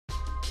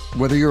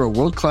Whether you're a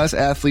world-class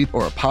athlete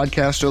or a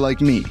podcaster like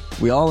me,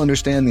 we all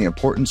understand the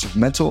importance of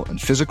mental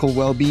and physical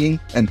well-being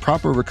and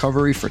proper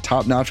recovery for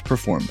top-notch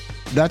performance.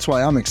 That's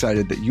why I'm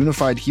excited that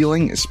Unified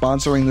Healing is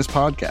sponsoring this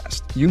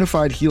podcast.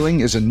 Unified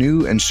Healing is a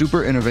new and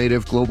super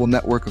innovative global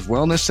network of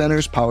wellness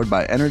centers powered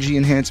by Energy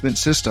Enhancement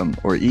System,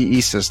 or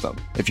EE System.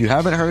 If you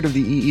haven't heard of the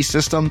EE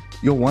System,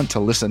 you'll want to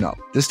listen up.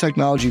 This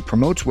technology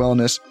promotes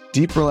wellness,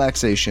 deep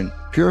relaxation,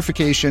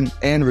 purification,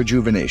 and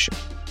rejuvenation.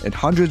 In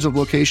hundreds of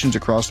locations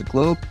across the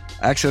globe,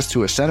 access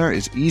to a center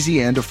is easy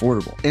and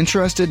affordable.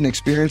 Interested in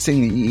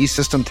experiencing the EE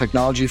System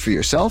technology for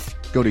yourself?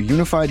 Go to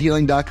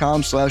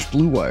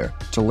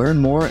unifiedhealing.com/bluewire to learn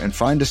more and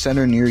find a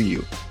center near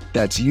you.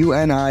 That's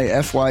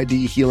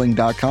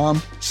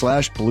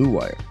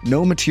unifydhealing.com/bluewire.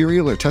 No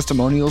material or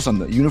testimonials on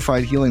the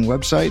Unified Healing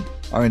website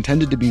are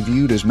intended to be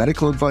viewed as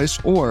medical advice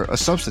or a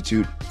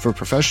substitute for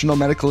professional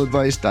medical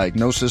advice,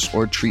 diagnosis,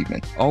 or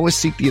treatment. Always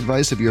seek the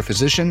advice of your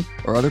physician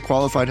or other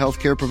qualified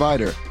healthcare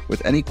provider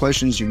with any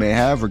questions you may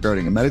have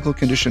regarding a medical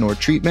condition or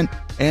treatment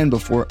and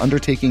before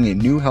undertaking a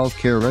new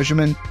healthcare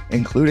regimen,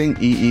 including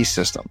EE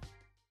System.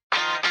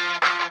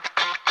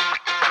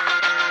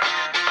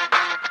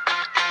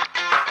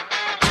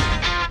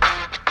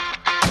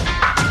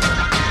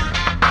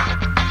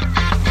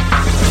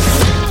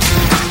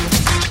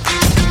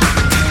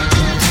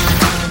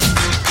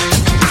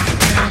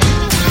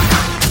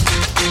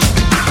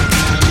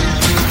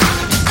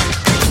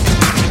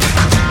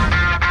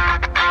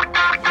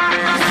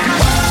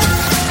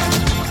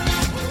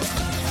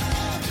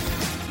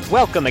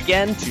 Welcome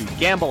again to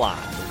Gamble On,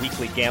 the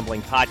weekly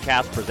gambling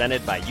podcast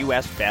presented by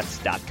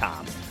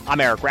USBets.com.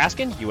 I'm Eric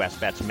Raskin, US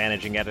Bets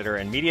Managing Editor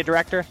and Media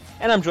Director,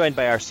 and I'm joined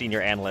by our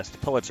senior analyst,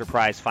 Pulitzer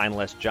Prize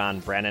finalist John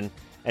Brennan.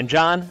 And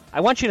John,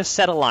 I want you to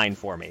set a line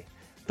for me.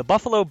 The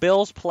Buffalo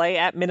Bills play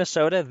at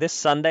Minnesota this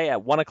Sunday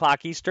at 1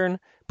 o'clock Eastern.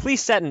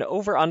 Please set an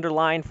over-under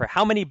line for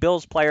how many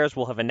Bills players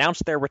will have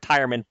announced their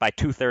retirement by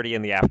 2:30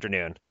 in the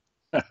afternoon.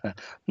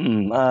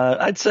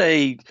 I'd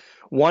say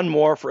one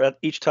more for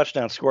each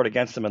touchdown scored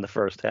against them in the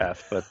first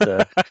half, but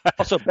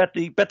also bet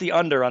the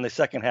under on the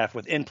second half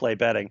with in-play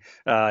betting.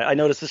 I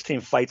noticed this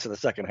team fights in the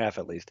second half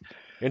at least.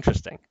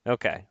 Interesting.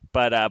 Okay,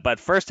 but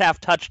first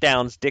half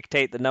touchdowns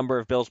dictate the number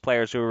of Bills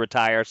players who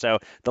retire, so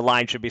the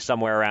line should be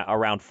somewhere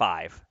around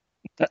 5.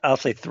 I'll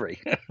say 3.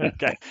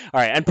 Okay. All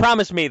right. And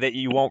promise me that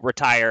you won't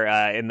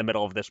retire in the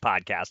middle of this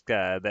podcast.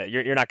 That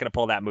you're not going to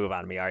pull that move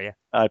on me, are you?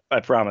 I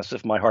promise.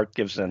 If my heart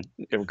gives in,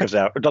 it gives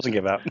out. It doesn't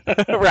give out.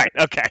 Right.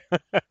 Okay.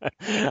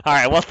 All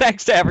right. Well,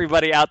 thanks to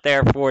everybody out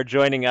there for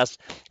joining us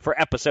for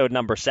episode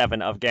number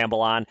 7 of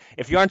Gamble On.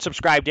 If you aren't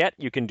subscribed yet,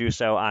 you can do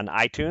so on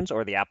iTunes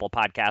or the Apple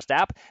Podcast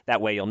app.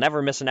 That way you'll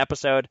never miss an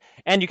episode.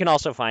 And you can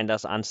also find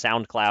us on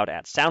SoundCloud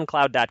at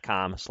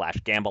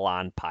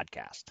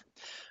soundcloud.com/GambleOnPodcast.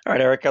 All right,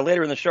 Eric.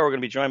 Later in the show, we're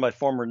going to be joined by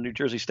former New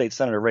Jersey State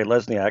Senator Ray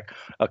Lesniak.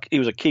 He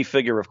was a key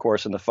figure, of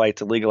course, in the fight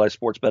to legalize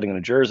sports betting in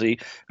New Jersey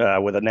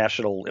with a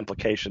national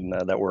implication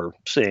that we're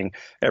seeing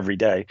every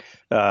day.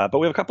 But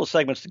we have a couple of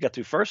segments to get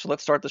to first, so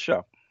let's start the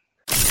show.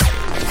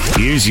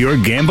 Here's your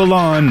Gamble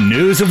On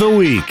News of the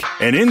Week,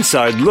 an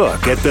inside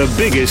look at the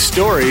biggest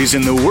stories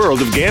in the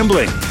world of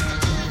gambling.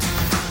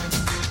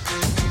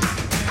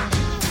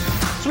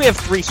 So we have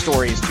 3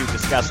 stories to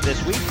discuss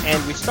this week,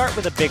 and we start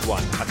with a big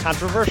one, a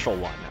controversial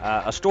one,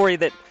 a story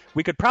that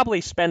we could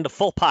probably spend a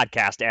full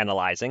podcast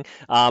analyzing.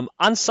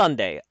 On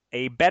Sunday,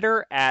 a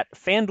bettor at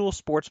FanDuel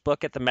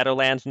Sportsbook at the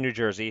Meadowlands, New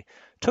Jersey,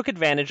 took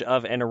advantage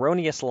of an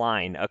erroneous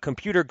line, a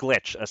computer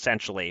glitch,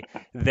 essentially,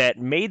 that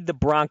made the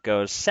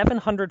Broncos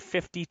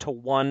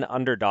 750-1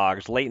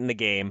 underdogs late in the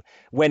game,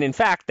 when in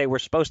fact they were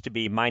supposed to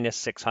be minus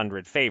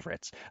 600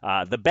 favorites.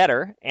 The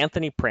bettor,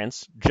 Anthony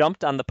Prince,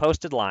 jumped on the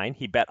posted line.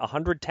 He bet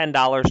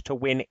 $110 to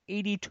win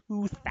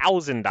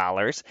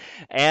 $82,000,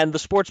 and the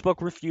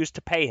sportsbook refused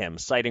to pay him,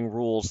 citing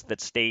rules that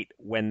state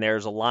when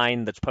there's a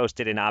line that's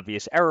posted in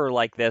obvious error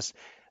like this,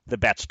 the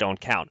bets don't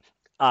count.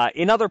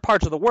 In other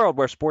parts of the world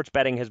where sports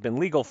betting has been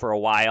legal for a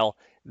while,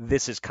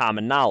 this is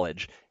common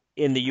knowledge.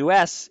 In the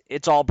U.S.,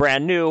 it's all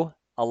brand new.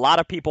 A lot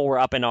of people were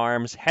up in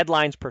arms.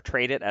 Headlines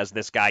portrayed it as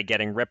this guy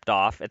getting ripped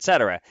off,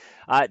 etc.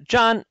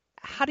 John,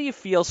 how do you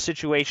feel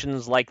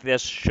situations like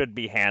this should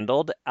be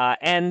handled?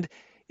 And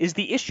is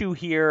the issue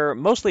here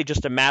mostly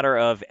just a matter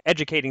of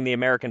educating the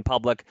American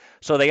public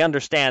so they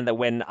understand that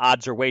when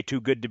odds are way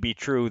too good to be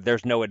true,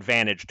 there's no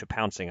advantage to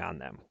pouncing on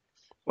them?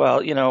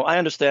 Well, I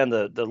understand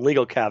the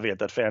legal caveat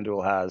that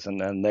FanDuel has,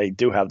 and they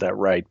do have that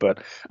right.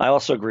 But I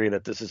also agree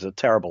that this is a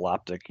terrible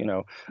optic.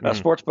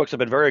 Sports books have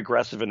been very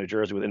aggressive in New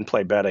Jersey with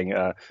in-play betting,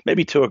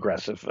 maybe too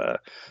aggressive,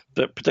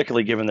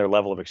 particularly given their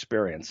level of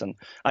experience. And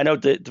I know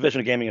the Division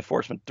of Gaming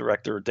Enforcement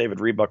Director David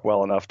Rebuck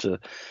well enough to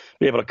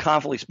be able to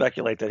confidently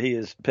speculate that he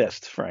is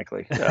pissed,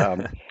 frankly.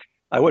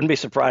 I wouldn't be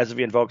surprised if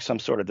he invoked some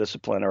sort of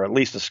discipline or at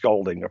least a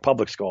scolding or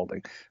public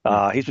scolding.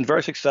 He's been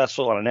very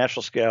successful on a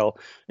national scale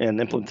in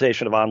the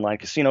implementation of online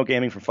casino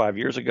gaming from 5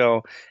 years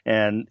ago.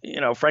 And,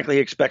 frankly,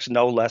 he expects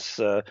no less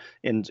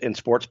in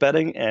sports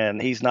betting,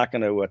 and he's not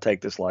going to take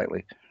this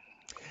lightly.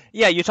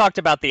 Yeah, you talked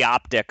about the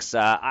optics.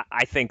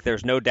 I think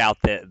there's no doubt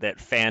that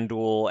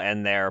FanDuel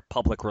and their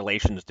public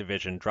relations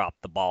division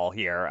dropped the ball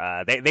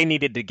here. They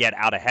needed to get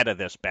out ahead of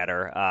this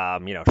better.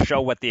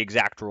 Show what the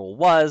exact rule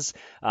was.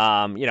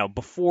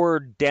 Before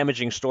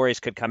damaging stories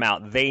could come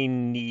out, they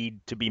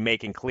need to be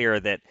making clear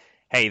that,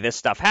 hey, this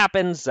stuff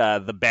happens.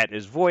 The bet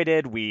is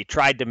voided. We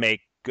tried to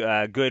make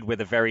good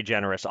with a very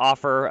generous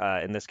offer.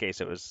 In this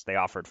case, they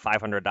offered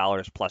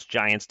 $500 plus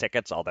Giants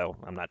tickets, although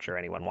I'm not sure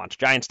anyone wants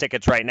Giants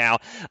tickets right now.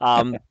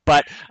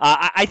 But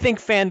I think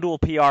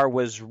FanDuel PR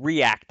was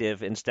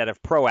reactive instead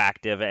of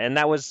proactive, and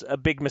that was a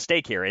big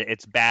mistake here.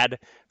 It's bad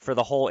for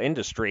the whole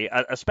industry,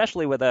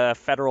 especially with a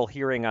federal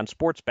hearing on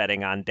sports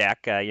betting on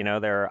deck. There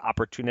are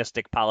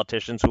opportunistic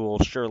politicians who will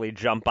surely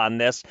jump on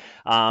this.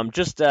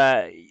 Not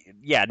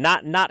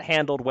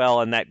handled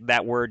well, and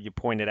that word you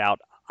pointed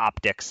out,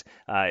 optics,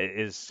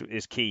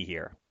 is key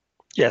here.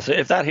 Yes,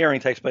 if that hearing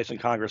takes place in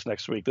Congress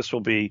next week, this will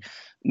be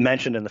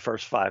mentioned in the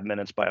first 5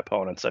 minutes by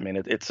opponents. I mean,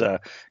 it's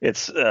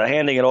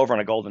handing it over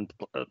on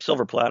a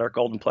silver platter,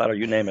 golden platter,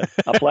 you name it,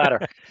 a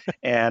platter.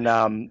 And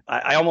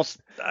I don't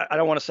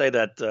want to say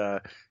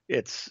that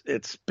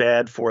it's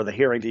bad for the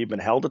hearing to even been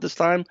held at this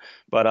time,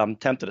 but I'm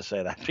tempted to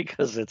say that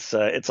because it's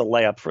a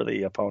layup for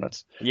the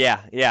opponents.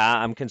 Yeah,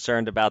 I'm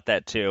concerned about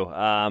that too.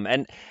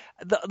 And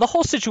the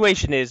whole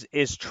situation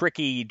is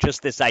tricky.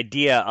 Just this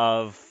idea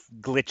of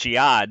glitchy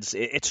odds.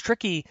 It's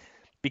tricky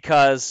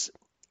because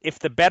if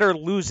the bettor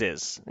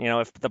loses,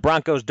 if the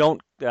Broncos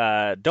don't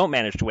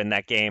manage to win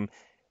that game,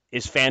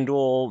 is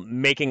FanDuel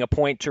making a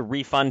point to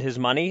refund his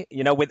money?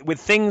 With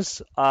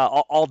things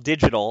all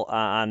digital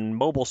on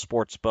mobile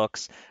sports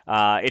books,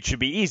 it should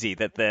be easy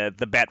that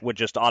the bet would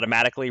just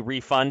automatically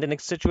refund in a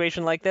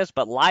situation like this.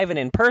 But live and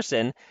in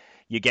person,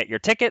 you get your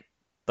ticket.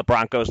 The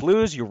Broncos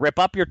lose, you rip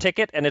up your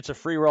ticket, and it's a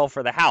free roll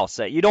for the house.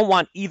 You don't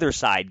want either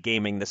side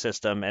gaming the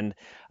system, and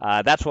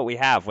that's what we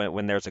have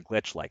when there's a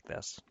glitch like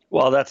this.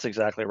 Well, that's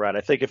exactly right.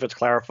 I think if it's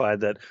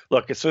clarified that,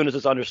 look, as soon as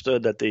it's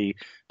understood that the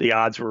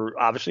odds were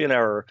obviously an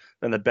error,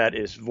 then the bet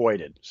is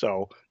voided.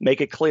 So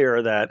make it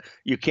clear that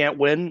you can't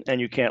win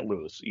and you can't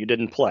lose. You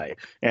didn't play.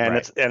 And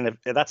right.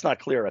 That's not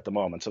clear at the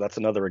moment. So that's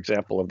another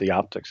example of the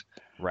optics.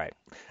 Right.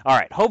 All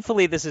right.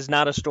 Hopefully this is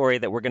not a story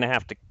that we're going to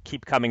have to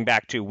keep coming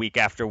back to week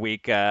after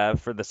week.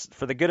 For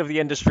the good of the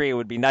industry, it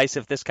would be nice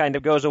if this kind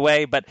of goes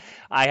away. But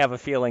I have a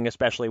feeling,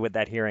 especially with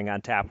that hearing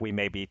on tap, we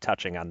may be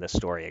touching on this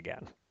story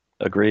again.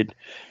 Agreed.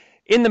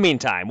 In the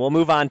meantime, we'll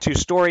move on to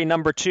story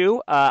number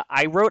 2.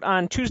 I wrote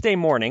on Tuesday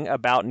morning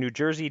about New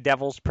Jersey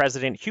Devils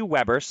president Hugh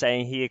Weber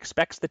saying he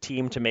expects the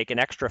team to make an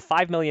extra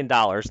 $5 million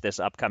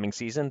this upcoming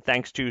season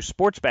thanks to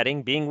sports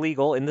betting being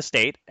legal in the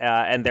state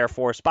and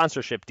therefore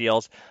sponsorship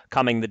deals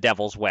coming the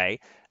Devils' way.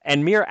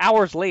 And mere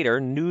hours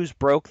later, news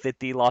broke that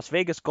the Las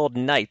Vegas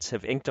Golden Knights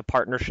have inked a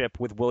partnership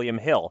with William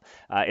Hill.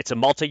 It's a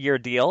multi-year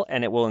deal,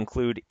 and it will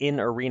include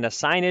in-arena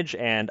signage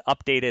and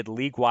updated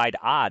league-wide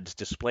odds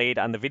displayed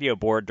on the video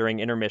board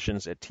during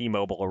intermissions at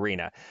T-Mobile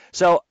Arena.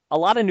 So a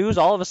lot of news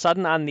all of a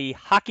sudden on the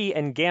hockey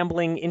and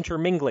gambling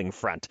intermingling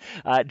front.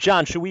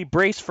 John, should we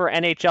brace for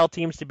NHL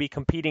teams to be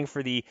competing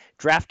for the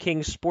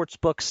DraftKings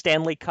Sportsbook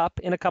Stanley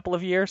Cup in a couple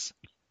of years?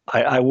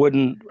 I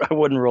wouldn't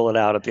rule it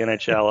out at the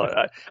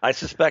NHL. I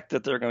suspect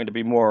that they're going to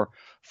be more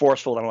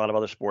forceful than a lot of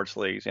other sports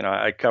leagues.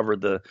 I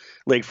covered the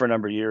league for a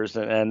number of years,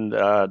 and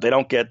they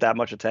don't get that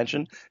much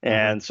attention,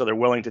 and so they're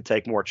willing to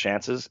take more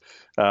chances.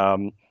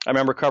 I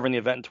remember covering the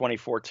event in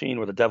 2014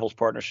 where the Devils'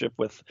 partnership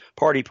with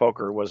Party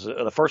Poker was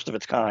the first of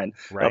its kind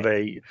of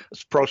a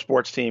pro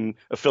sports team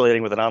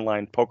affiliating with an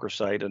online poker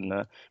site,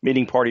 and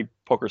meeting Party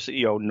Poker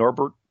CEO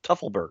Norbert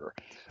Tuffelberger.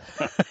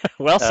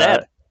 Well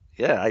said.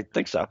 Yeah, I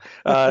think so.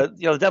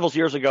 The Devils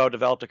years ago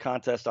developed a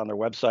contest on their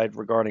website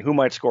regarding who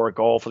might score a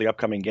goal for the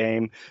upcoming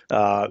game,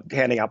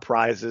 handing out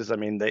prizes. I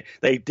mean,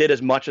 they did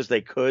as much as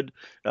they could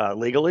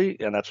legally,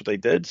 and that's what they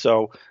did.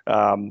 So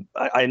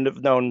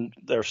I've known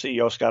their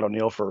CEO, Scott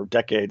O'Neill, for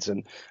decades,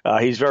 and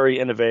he's very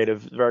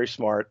innovative, very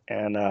smart,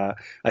 and I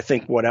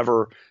think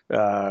whatever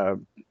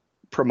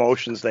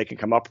promotions they can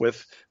come up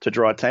with to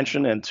draw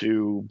attention and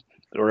to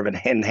sort of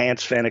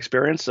enhance fan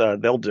experience,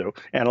 they'll do,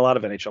 and a lot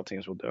of NHL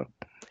teams will do.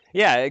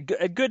 Yeah,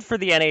 good for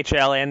the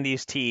NHL and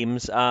these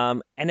teams.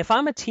 And if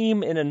I'm a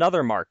team in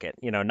another market,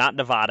 not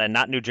Nevada,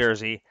 not New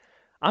Jersey,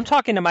 I'm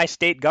talking to my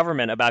state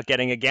government about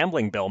getting a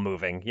gambling bill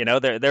moving.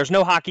 There's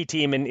no hockey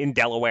team in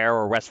Delaware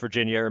or West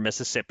Virginia or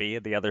Mississippi,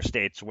 the other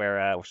states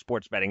where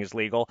sports betting is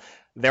legal.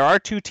 There are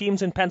 2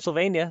 teams in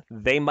Pennsylvania.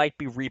 They might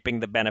be reaping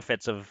the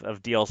benefits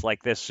of deals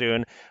like this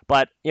soon.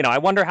 But, I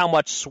wonder how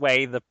much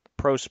sway the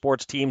pro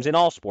sports teams in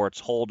all sports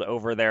hold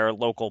over their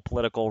local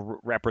political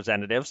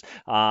representatives.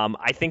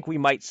 I think we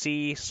might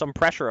see some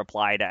pressure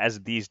applied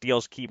as these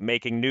deals keep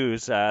making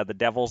news. The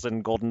Devils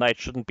and Golden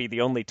Knights shouldn't be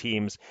the only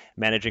teams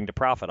managing to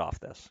profit off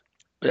this.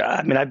 Yeah,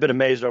 I mean, I've been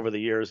amazed over the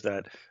years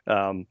that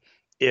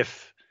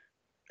if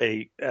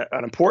an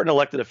important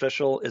elected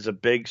official is a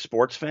big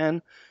sports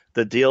fan,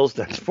 the deals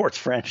that sports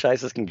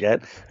franchises can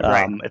get.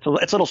 Right. It's a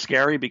little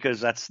scary because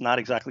that's not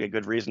exactly a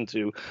good reason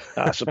to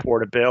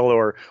support a bill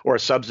or a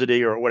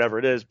subsidy or whatever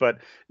it is. But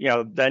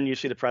then you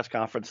see the press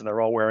conference and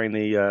they're all wearing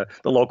the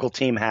local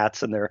team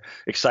hats and they're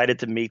excited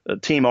to meet the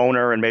team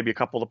owner and maybe a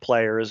couple of the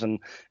players, and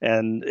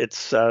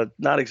it's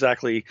not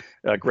exactly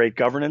great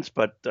governance,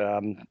 but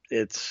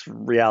it's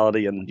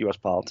reality in U.S.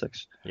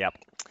 politics. Yep.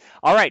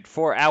 All right,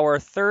 for our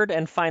third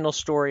and final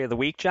story of the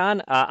week,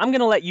 John, I'm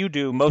going to let you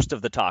do most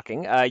of the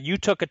talking. You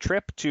took a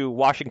trip to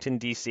Washington,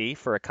 D.C.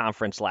 for a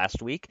conference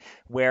last week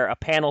where a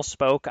panel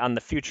spoke on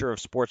the future of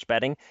sports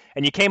betting,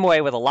 and you came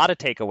away with a lot of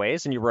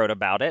takeaways, and you wrote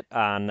about it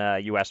on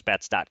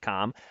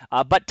usbets.com.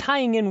 But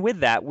tying in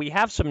with that, we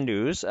have some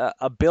news.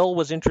 A bill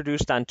was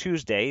introduced on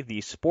Tuesday,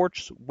 the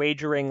Sports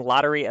Wagering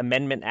Lottery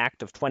Amendment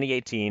Act of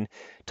 2018,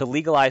 to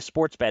legalize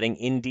sports betting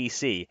in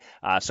D.C.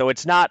 So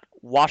it's not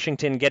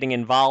Washington getting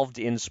involved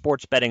in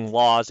sports betting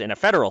laws in a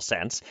federal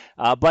sense,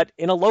 but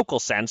in a local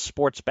sense,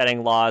 sports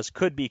betting laws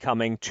could be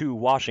coming to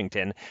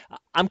Washington.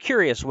 I'm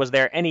curious, was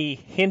there any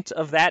hint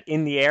of that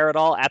in the air at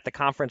all at the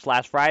conference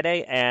last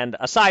Friday? And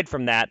aside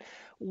from that,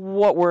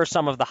 what were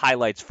some of the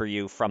highlights for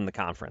you from the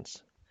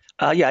conference?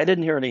 Yeah, I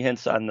didn't hear any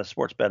hints on the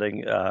sports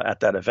betting at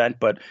that event,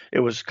 but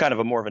it was kind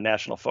of more of a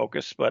national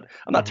focus. But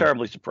I'm not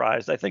terribly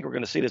surprised. I think we're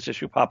going to see this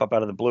issue pop up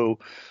out of the blue.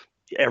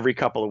 Every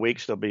couple of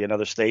weeks, there'll be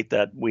another state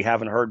that we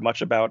haven't heard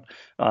much about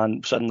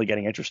on suddenly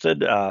getting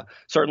interested.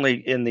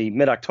 Certainly in the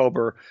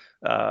mid-October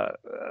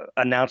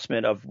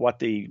announcement of what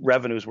the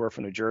revenues were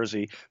for New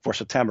Jersey for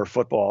September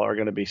football are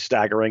going to be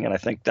staggering, and I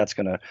think that's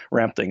going to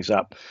ramp things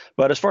up.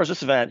 But as far as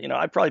this event,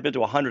 I've probably been to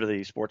 100 of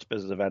these sports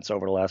business events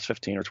over the last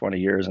 15 or 20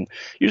 years, and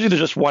usually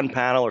there's just one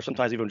panel or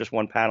sometimes even just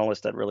one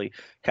panelist that really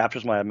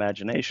captures my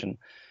imagination.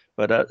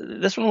 But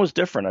this one was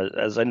different,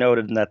 as I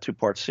noted in that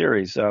two-part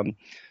series.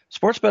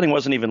 Sports betting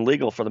wasn't even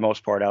legal for the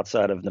most part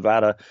outside of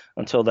Nevada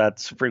until that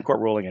Supreme Court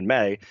ruling in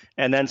May.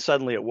 And then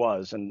suddenly it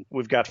was. And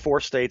we've got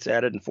 4 states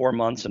added in 4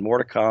 months and more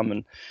to come.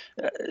 And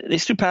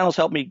these two panels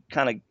helped me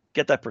kind of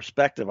get that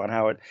perspective on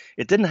how it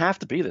didn't have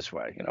to be this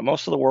way.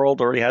 Most of the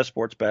world already has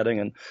sports betting,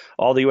 and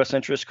all the U.S.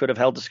 interests could have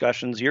held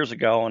discussions years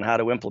ago on how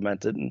to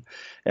implement it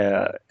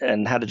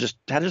and how to just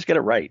get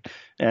it right.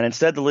 And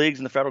instead, the leagues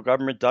and the federal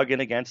government dug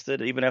in against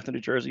it, even after New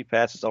Jersey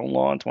passed its own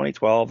law in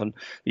 2012. And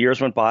the years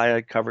went by.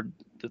 I covered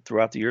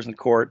throughout the years in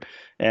court.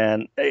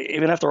 And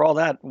even after all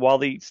that, while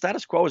the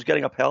status quo was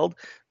getting upheld,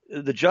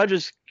 the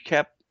judges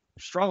kept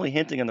strongly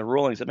hinting in the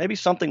rulings that maybe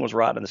something was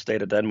rotten in the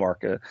state of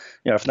Denmark,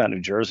 if not New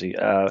Jersey.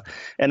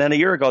 And then a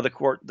year ago, the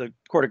court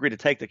agreed to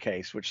take the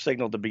case, which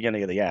signaled the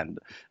beginning of the end.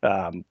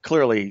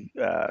 Clearly,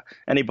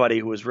 anybody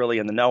who was really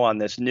in the know on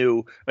this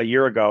knew a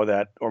year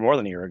ago or more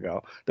than a year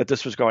ago, that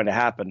this was going to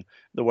happen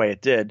the way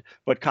it did.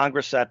 But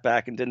Congress sat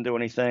back and didn't do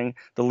anything.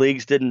 The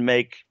leagues didn't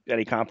make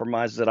any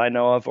compromises that I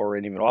know of, or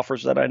even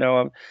offers that I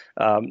know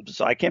of.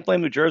 So I can't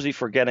blame New Jersey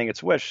for getting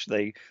its wish.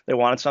 They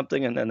wanted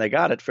something and they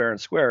got it fair and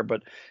square.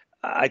 But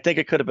I think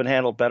it could have been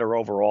handled better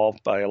overall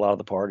by a lot of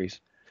the parties.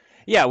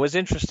 Yeah, it was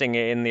interesting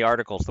in the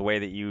articles, the way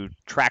that you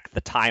track the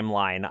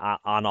timeline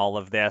on all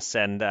of this.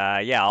 And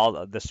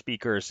all the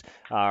speakers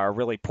are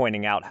really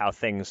pointing out how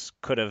things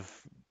could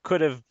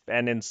have,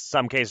 and in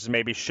some cases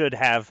maybe should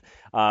have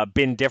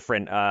been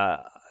different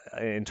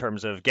in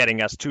terms of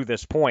getting us to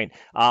this point.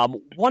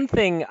 One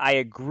thing I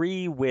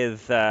agree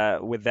with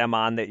them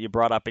on that you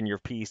brought up in your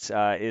piece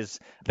is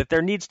that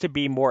there needs to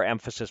be more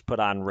emphasis put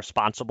on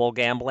responsible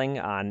gambling,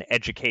 on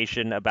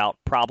education about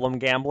problem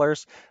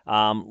gamblers.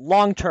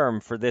 Long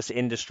term, for this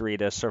industry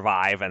to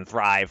survive and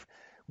thrive,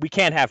 we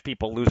can't have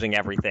people losing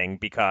everything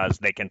because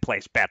they can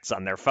place bets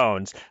on their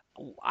phones.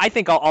 I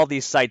think all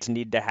these sites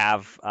need to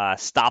have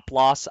stop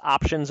loss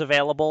options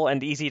available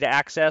and easy to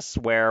access,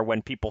 where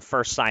when people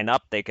first sign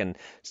up, they can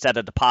set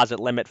a deposit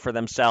limit for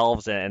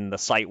themselves and the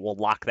site will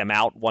lock them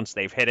out once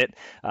they've hit it.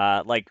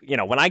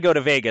 When I go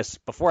to Vegas,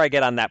 before I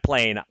get on that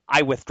plane,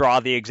 I withdraw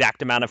the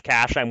exact amount of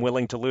cash I'm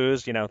willing to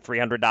lose, $300,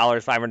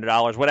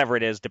 $500, whatever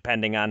it is,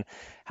 depending on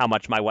how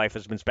much my wife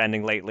has been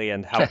spending lately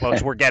and how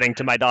close we're getting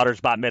to my daughter's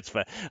bat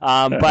mitzvah.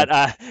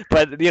 But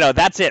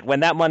that's it.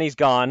 When that money's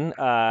gone,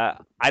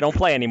 I don't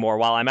play anymore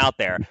while I'm out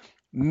there.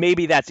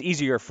 Maybe that's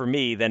easier for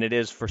me than it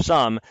is for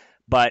some,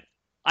 but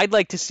I'd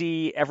like to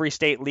see every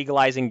state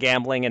legalizing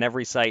gambling and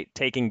every site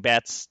taking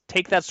bets,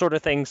 take that sort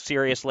of thing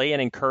seriously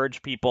and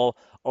encourage people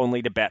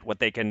only to bet what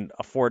they can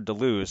afford to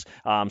lose.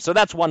 So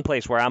that's one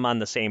place where I'm on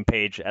the same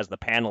page as the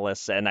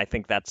panelists, and I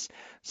think that's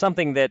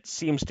something that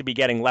seems to be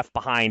getting left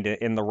behind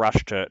in the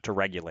rush to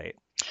regulate.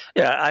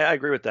 Yeah, I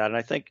agree with that. And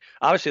I think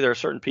obviously there are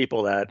certain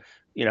people that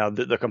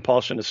the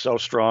compulsion is so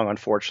strong,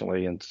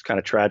 unfortunately, and it's kind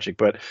of tragic,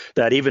 but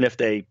that even if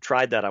they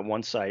tried that on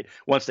one site,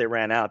 once they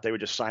ran out, they would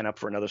just sign up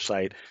for another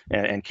site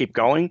and keep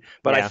going.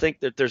 But I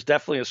think that there's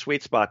definitely a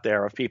sweet spot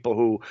there of people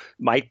who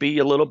might be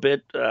a little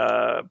bit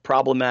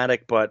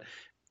problematic, but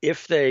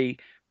if they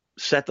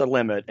set the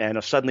limit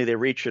and suddenly they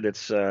reach it,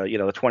 it's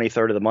the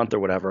 23rd of the month or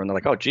whatever, and they're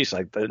like, oh, geez,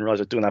 I didn't realize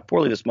I was doing that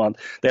poorly this month.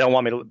 They don't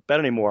want me to bet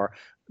anymore.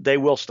 They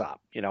will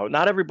stop.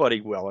 Not everybody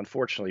will,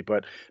 unfortunately,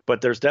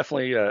 but there's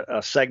definitely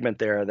a segment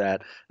there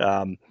that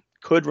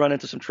could run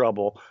into some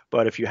trouble.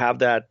 But if you have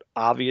that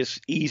obvious,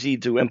 easy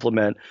to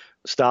implement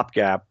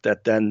stopgap,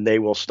 that then they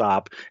will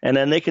stop, and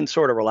then they can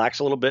sort of relax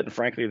a little bit. And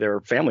frankly, their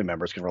family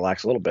members can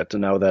relax a little bit to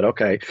know that,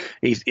 okay,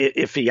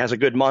 if he has a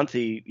good month,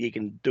 he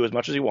can do as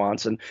much as he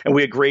wants. And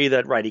we agree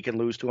that, right, he can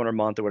lose 200 a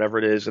month or whatever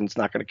it is, and it's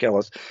not going to kill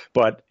us,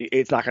 but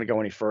it's not going to go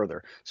any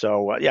further.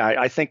 So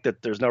I think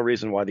that there's no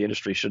reason why the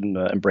industry shouldn't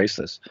embrace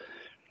this.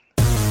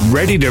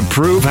 Ready to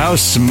prove how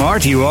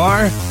smart you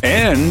are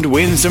and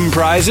win some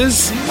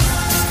prizes?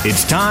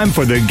 It's time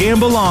for the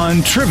Gamble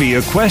On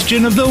Trivia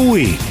Question of the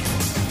Week.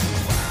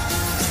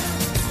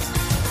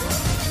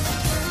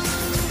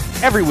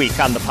 Every week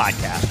on the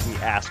podcast, we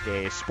ask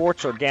a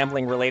sports or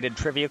gambling-related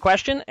trivia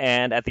question,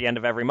 and at the end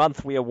of every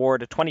month, we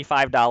award a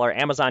 $25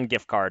 Amazon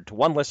gift card to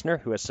one listener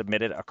who has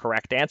submitted a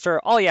correct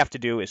answer. All you have to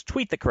do is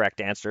tweet the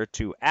correct answer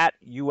to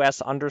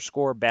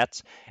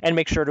 @US_bets and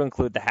make sure to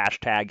include the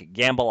hashtag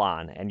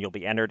GambleOn, and you'll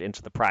be entered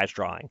into the prize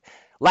drawing.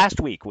 Last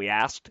week, we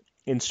asked,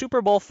 in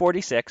Super Bowl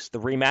 46, the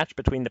rematch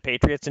between the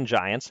Patriots and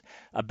Giants,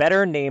 a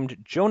bettor named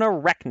Jonah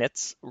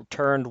Rechnitz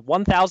turned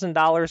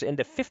 $1,000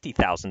 into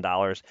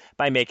 $50,000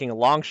 by making a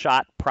long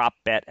shot prop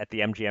bet at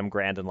the MGM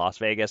Grand in Las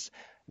Vegas.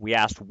 We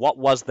asked, what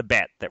was the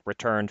bet that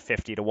returned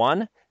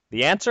 50-1?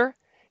 The answer?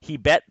 He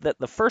bet that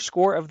the first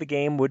score of the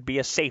game would be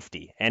a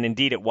safety, and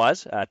indeed it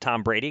was.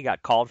 Tom Brady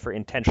got called for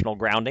intentional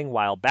grounding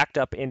while backed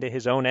up into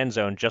his own end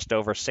zone just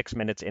over 6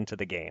 minutes into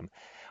the game.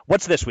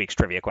 What's this week's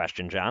trivia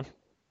question, John?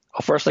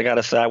 Well, first I got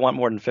to say I want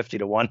more than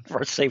 50-1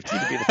 for safety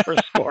to be the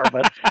first score,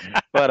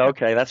 but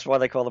okay, that's why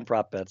they call them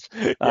prop bets.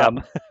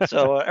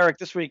 So Eric,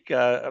 this week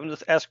I'm going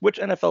to ask which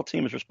NFL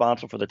team is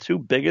responsible for the two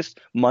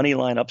biggest money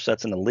line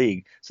upsets in the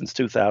league since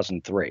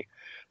 2003.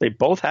 They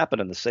both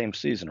happened in the same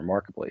season,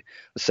 remarkably.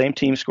 The same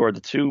team scored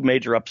the two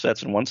major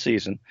upsets in one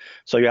season,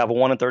 so you have a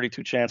 1 in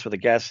 32 chance with a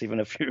guess, even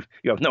if you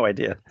have no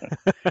idea.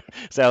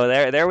 So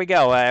there we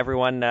go,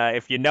 everyone.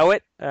 If you know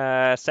it,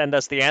 send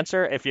us the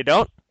answer. If you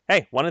don't,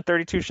 hey, 1 in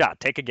 32 shot.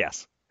 Take a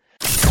guess.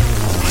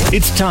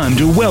 It's time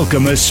to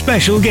welcome a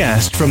special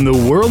guest from the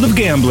world of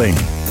gambling.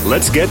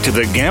 Let's get to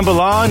the Gamble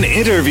On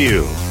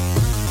interview.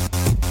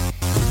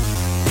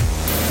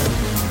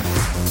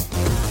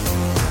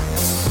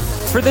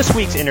 For this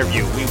week's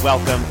interview, we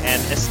welcome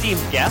an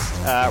esteemed guest.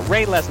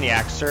 Ray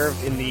Lesniak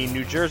served in the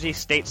New Jersey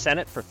State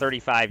Senate for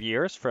 35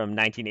 years, from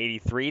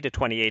 1983 to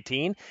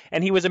 2018,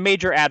 and he was a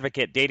major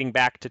advocate dating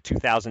back to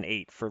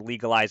 2008 for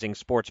legalizing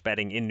sports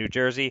betting in New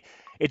Jersey.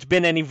 It's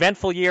been an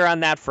eventful year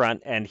on that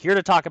front, and here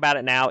to talk about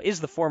it now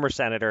is the former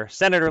senator.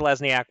 Senator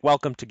Lesniak,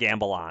 welcome to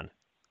Gamble On.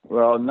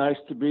 Well, nice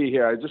to be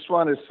here. I just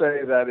want to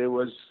say that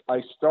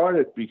I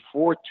started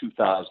before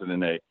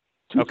 2008.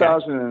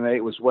 2008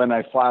 was when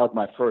I filed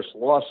my first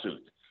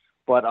lawsuit,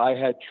 but I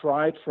had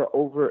tried for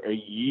over a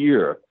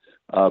year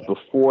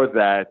before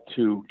that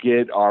to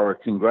get our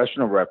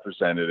congressional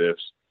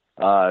representatives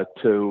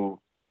to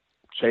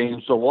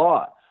change the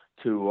law,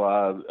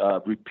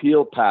 to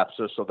repeal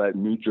PAPSA so that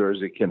New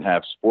Jersey can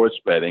have sports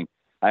betting.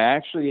 I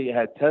actually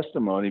had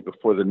testimony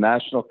before the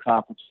National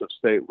Conference of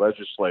State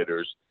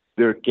Legislators,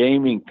 their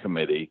gaming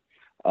committee,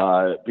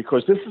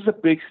 because this is a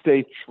big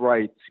states'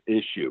 rights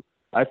issue.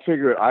 I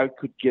figured I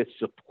could get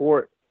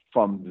support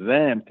from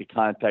them to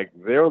contact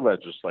their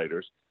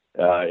legislators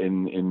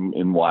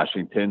in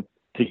Washington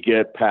to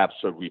get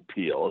PAPSA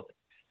repealed.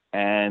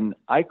 And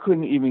I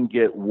couldn't even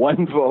get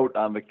one vote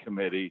on the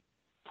committee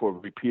for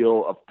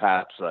repeal of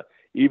PAPSA,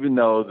 even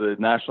though the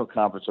National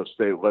Conference of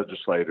State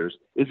Legislators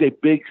is a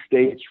big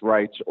states'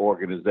 rights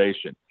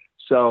organization.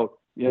 So,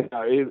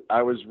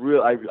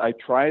 I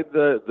tried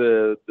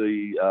the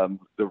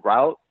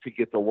route to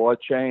get the law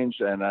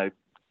changed, and I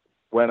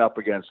went up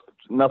against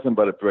nothing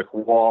but a brick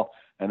wall,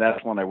 and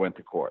that's when I went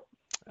to court.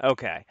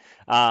 Okay.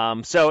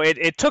 So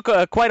it took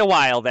quite a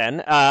while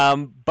then,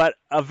 but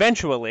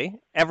eventually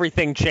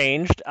everything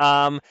changed.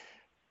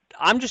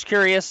 I'm just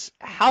curious,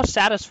 how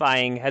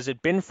satisfying has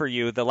it been for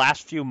you the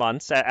last few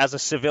months as a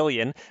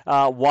civilian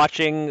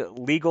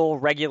watching legal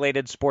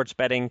regulated sports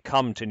betting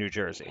come to New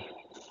Jersey?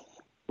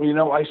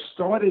 Well, I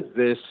started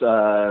this,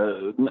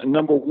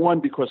 number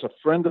one, because a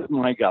friend of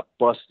mine got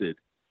busted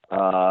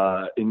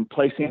in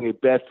placing a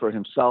bet for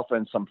himself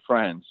and some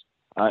friends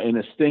in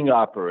a sting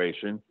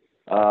operation.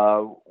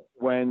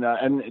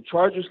 And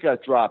charges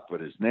got dropped,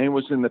 but his name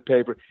was in the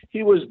paper.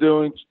 He was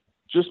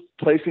just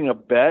placing a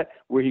bet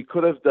where he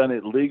could have done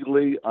it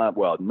legally.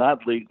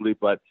 Not legally,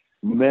 but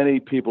many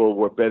people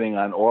were betting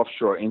on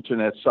offshore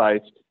internet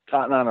sites.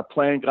 Gotten on a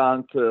plane,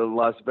 gone to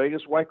Las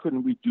Vegas. Why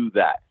couldn't we do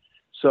that?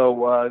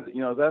 So,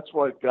 that's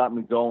what got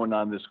me going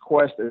on this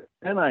quest.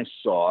 And I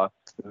saw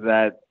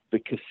that the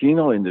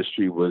casino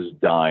industry was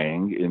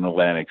dying in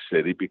Atlantic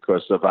City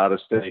because of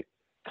out-of-state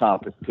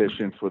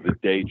competition for the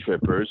day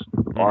trippers.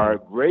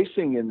 Our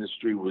racing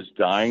industry was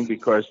dying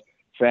because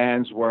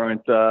fans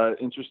weren't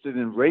interested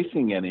in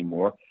racing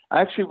anymore.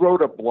 I actually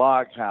wrote a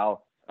blog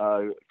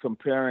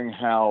comparing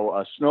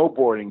how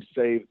snowboarding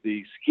saved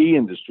the ski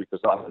industry,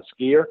 because I'm a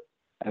skier,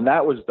 and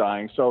that was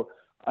dying. So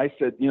I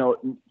said,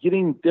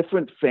 getting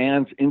different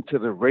fans into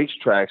the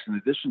racetracks, in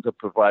addition to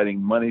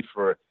providing money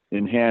for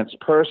enhanced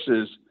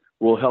purses,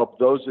 will help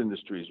those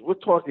industries. We're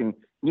talking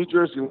New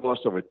Jersey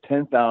lost over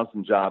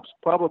 10,000 jobs,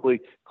 probably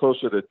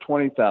closer to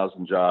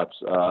 20,000 jobs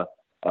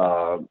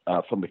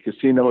from the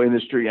casino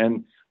industry,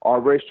 and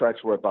our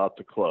racetracks were about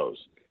to close.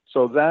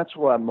 So that's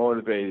what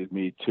motivated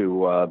me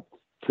to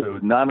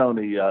not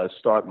only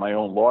start my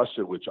own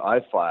lawsuit, which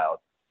I filed,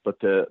 but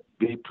to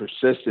be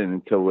persistent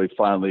until we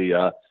finally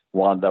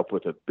wound up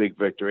with a big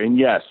victory. And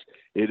yes,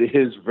 it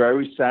is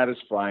very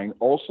satisfying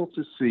also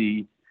to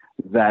see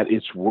that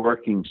it's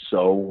working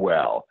so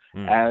well.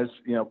 As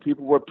you know,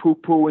 people were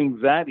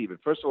poo-pooing that even.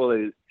 First of all,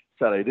 they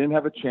said I didn't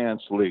have a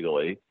chance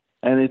legally,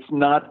 and it's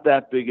not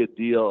that big a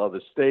deal.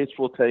 The states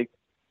will take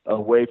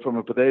away from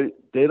it, but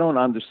they don't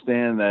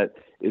understand that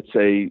it's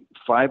a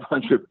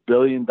 $500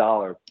 billion,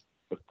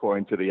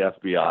 according to the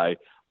FBI,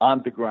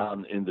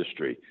 on-the-ground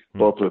industry,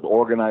 both with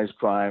organized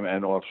crime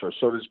and offshore.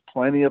 So there's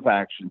plenty of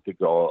action to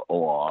go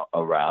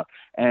around,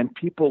 and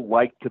people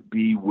like to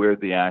be where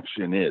the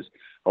action is.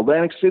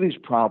 Atlantic City's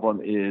problem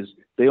is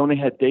they only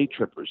had day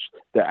trippers.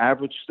 The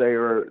average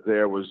stayer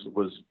there was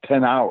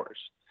 10 hours.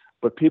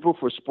 But people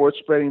for sports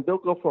betting, they'll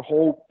go for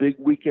whole big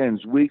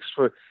weekends, weeks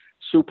for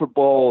Super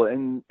Bowl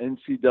and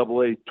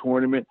NCAA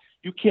tournament.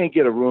 You can't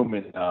get a room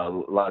in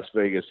Las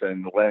Vegas,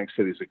 and Atlantic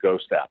City's a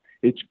ghost town.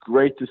 It's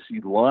great to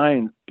see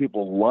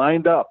people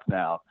lined up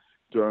now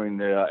during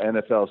the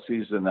NFL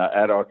season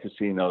at our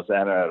casinos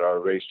and at our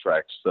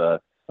racetracks to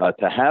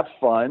have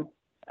fun,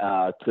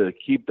 to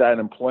keep that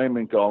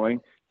employment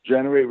going,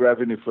 generate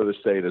revenue for the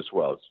state as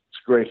well. It's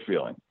a great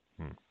feeling.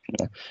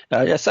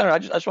 Senator, I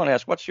just want to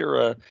ask, what's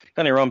your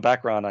kind of your own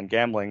background on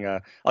gambling?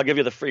 I'll give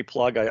you the free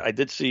plug. I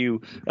did see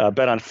you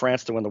bet on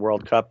France to win the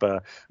World Cup.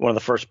 One of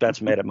the first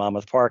bets made at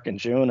Monmouth Park in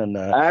June. And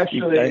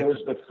actually, it was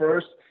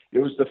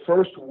the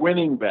first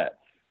winning bet.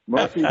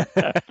 Murphy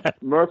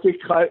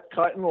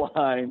cut in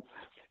line.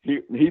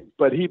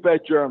 But he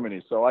bet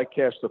Germany, so I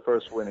cashed the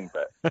first winning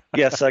bet.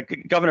 Yes,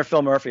 Governor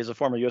Phil Murphy is a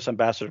former U.S.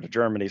 ambassador to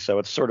Germany, so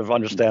it's sort of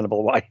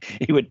understandable why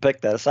he would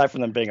pick that. Aside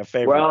from them being a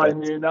favorite. Well, and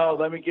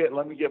let me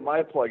get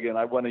my plug in.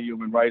 I won a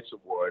Human Rights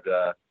Award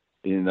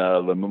in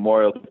the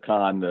Memorial de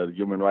Caen, the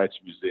Human Rights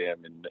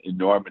Museum in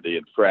Normandy,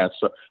 in France.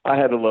 So I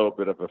had a little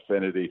bit of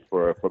affinity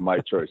for my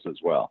choice as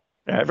well.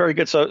 Yeah, very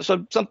good. So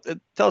tell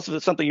us if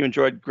it's something you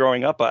enjoyed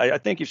growing up. I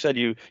think you said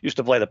you used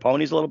to play the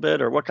ponies a little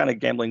bit, or what kind of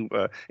gambling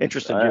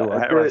interested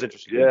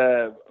you?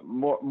 Yeah,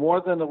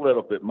 more than a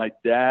little bit. My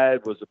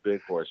dad was a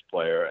big horse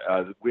player.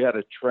 We had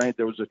a train.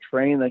 There was a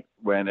train that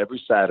ran every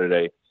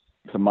Saturday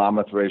to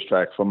Monmouth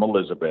Racetrack from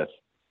Elizabeth.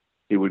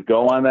 He would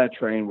go on that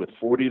train with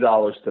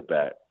 $40 to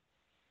bet.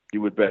 He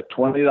would bet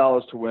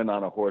 $20 to win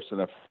on a horse in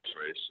a first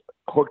race.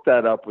 Hook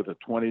that up with a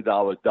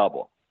 $20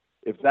 double.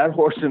 If that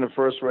horse in the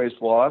first race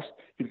lost,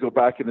 he'd go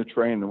back in the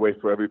train and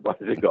wait for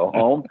everybody to go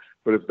home.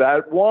 But if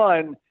that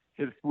won,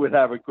 he would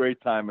have a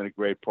great time and a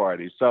great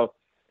party. So,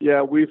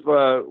 yeah,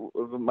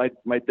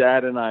 my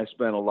dad and I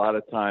spent a lot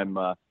of time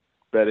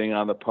betting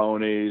on the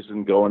ponies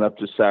and going up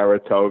to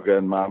Saratoga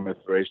and Monmouth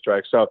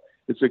Racetrack. So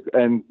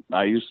and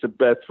I used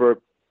to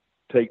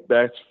take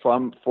bets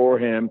for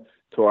him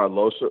to our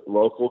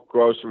local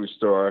grocery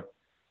store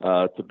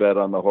to bet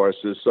on the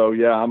horses. So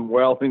yeah, I'm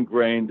well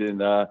ingrained in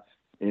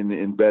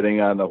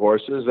betting on the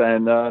horses,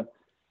 and I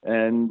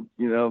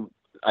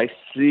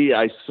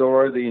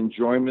saw the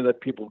enjoyment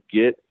that people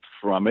get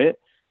from it,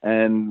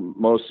 and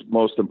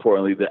most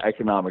importantly, the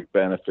economic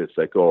benefits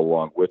that go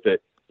along with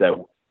it that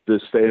the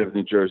state of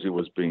New Jersey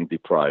was being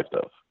deprived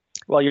of.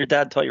 Well, your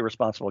dad taught you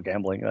responsible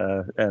gambling,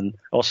 and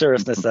all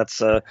seriousness,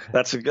 that's a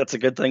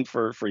good thing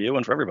for you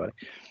and for everybody.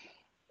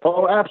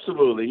 Oh,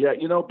 absolutely. Yeah.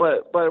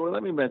 But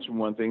let me mention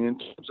one thing in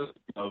terms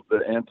of the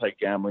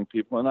anti-gambling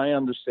people, and I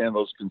understand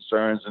those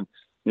concerns, and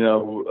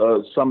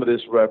some of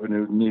this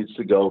revenue needs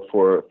to go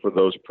for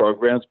those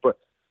programs, but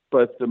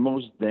the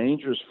most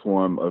dangerous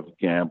form of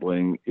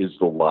gambling is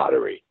the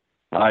lottery.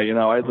 I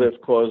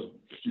live close,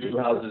 a few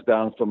houses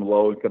down from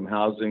low-income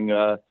housing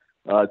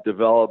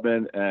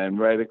development, and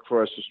right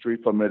across the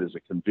street from it is a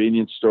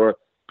convenience store.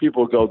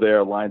 People go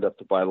there lined up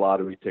to buy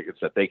lottery tickets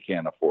that they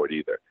can't afford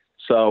either.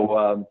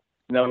 So,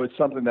 it's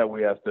something that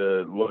we have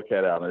to look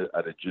at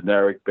a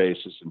generic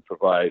basis and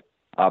provide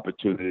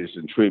opportunities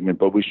and treatment,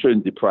 but we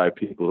shouldn't deprive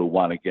people who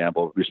want to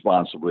gamble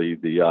responsibly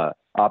the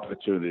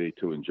opportunity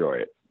to enjoy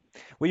it.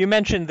 Well, you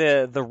mentioned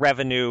the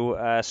revenue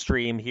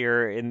stream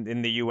here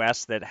in the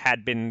U.S. that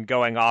had been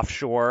going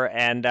offshore,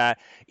 and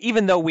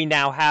even though we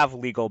now have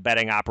legal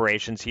betting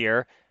operations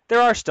here, there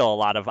are still a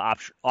lot of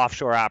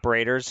offshore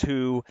operators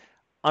who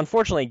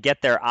unfortunately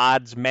get their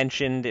odds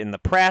mentioned in the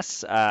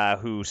press,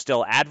 who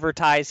still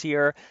advertise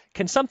here.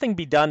 Can something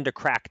be done to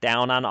crack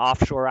down on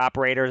offshore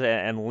operators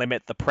and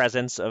limit the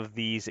presence of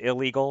these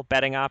illegal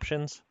betting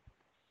options?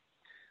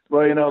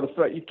 Well,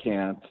 you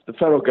can't. The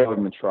federal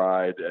government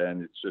tried,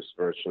 and it's just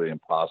virtually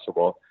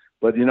impossible.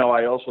 But,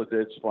 I also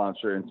did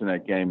sponsor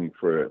internet gaming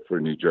for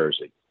New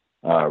Jersey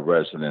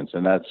residents,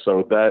 and that's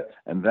going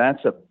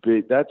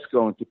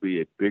to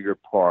be a bigger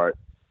part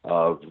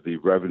of the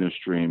revenue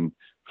stream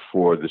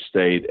for the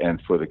state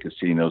and for the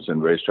casinos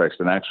and racetracks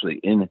than actually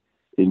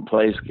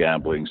in-place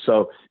gambling.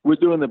 So we're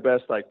doing the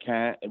best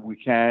we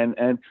can,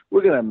 and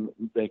we're going to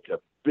make a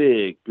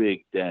big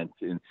dent.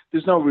 And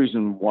there's no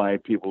reason why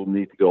people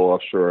need to go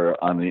offshore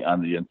on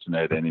the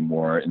internet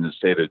anymore in the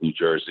state of New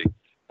Jersey.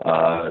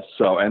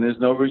 And there's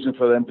no reason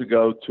for them to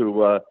go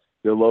to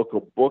their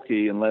local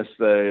bookie unless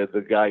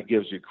the guy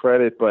gives you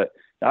credit. But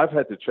I've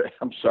had to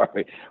I'm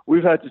sorry,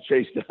 we've had to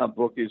chase down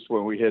bookies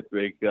when we hit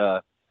big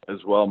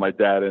as well, my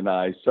dad and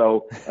I.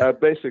 So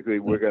basically,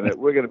 we're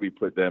gonna be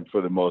put them for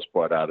the most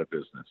part out of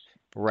business.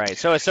 Right.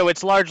 So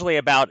it's largely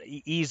about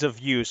ease of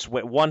use.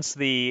 Once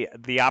the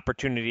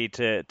opportunity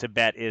to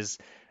bet is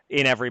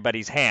in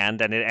everybody's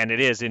hand, and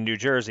it is in New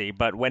Jersey.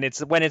 But when it's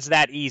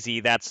that easy,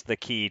 that's the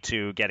key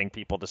to getting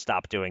people to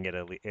stop doing it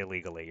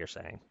illegally. You're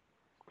saying?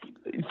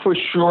 For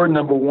sure,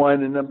 number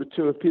one. And number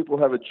two, if people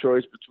have a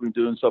choice between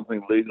doing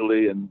something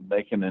legally and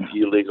making an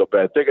illegal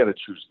bet, they're going to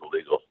choose the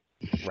legal.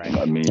 Right.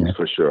 I mean,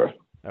 for sure.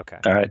 Okay.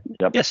 All right.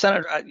 Yep. Yeah,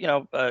 Senator, I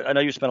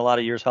know you spent a lot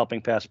of years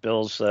helping pass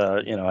bills.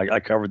 I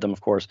covered them, of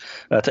course,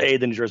 to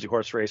aid the New Jersey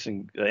horse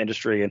racing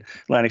industry, and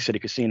Atlantic City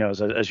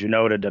casinos, as you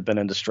noted, have been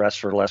in distress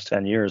for the last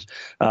 10 years.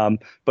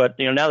 But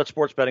now that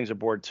sports betting's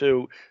aboard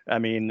too, I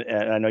mean,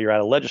 and I know you're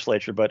out of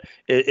legislature, but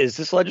is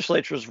this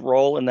legislature's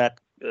role in that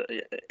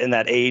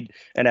aid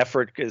and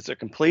effort, is it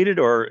completed,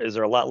 or is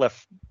there a lot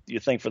left, do you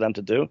think, for them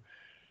to do?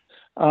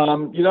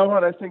 You know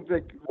what? I think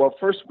that,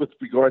 first, with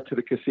regard to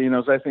the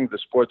casinos, I think the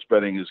sports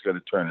betting is going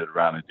to turn it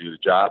around and do the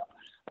job.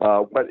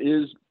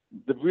 The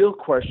real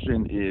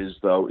question is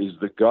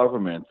the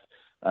government,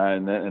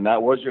 and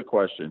that was your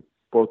question,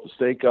 both the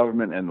state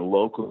government and the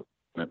local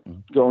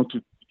government, going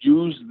to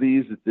use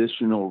these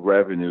additional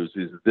revenues,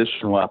 these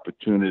additional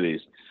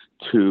opportunities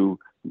to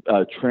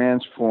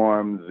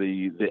transform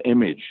the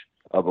image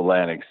of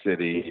Atlantic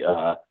City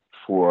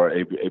for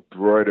a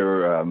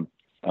broader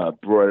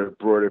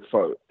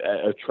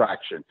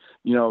attraction.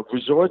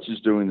 Resorts is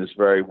doing this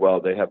very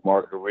well. They have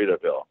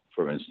Margaritaville,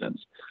 for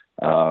instance,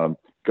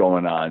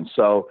 going on.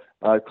 So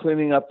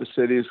cleaning up the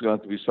city is going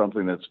to be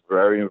something that's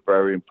very,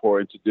 very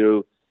important to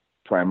do.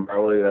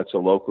 Primarily, that's a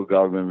local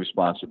government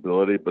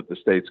responsibility, but the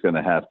state's going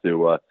to have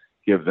to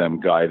give them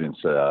guidance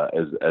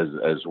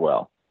as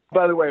well.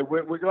 By the way,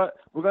 we're going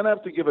to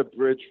have to give a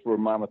bridge for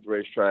Monmouth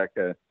Racetrack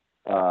and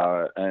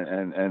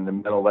the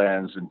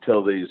Meadowlands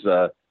until these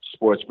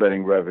sports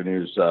betting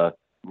revenues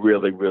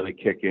really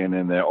kick in,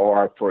 and there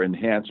are for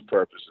enhanced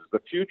purposes.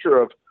 The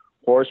future of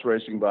horse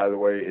racing, by the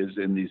way, is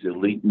in these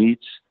elite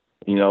meets.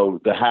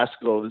 The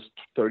Haskell is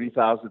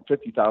 30,000,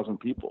 50,000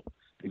 people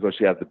because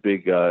you have the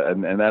big,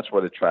 and that's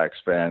what attracts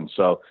fans.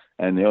 So,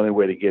 and the only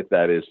way to get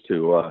that is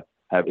to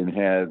have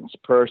enhanced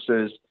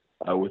purses.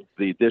 With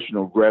the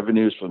additional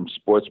revenues from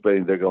sports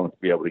betting, they're going to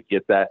be able to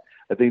get that.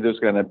 I think there's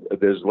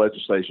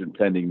legislation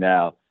pending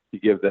now to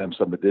give them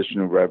some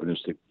additional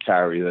revenues to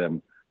carry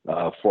them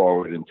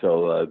forward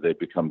until they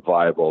become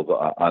viable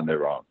on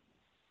their own.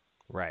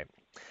 Right.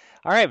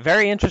 All right.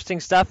 Very interesting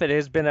stuff. It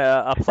has been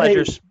a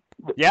pleasure. Hey,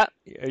 yeah.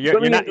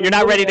 You're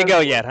not ready to go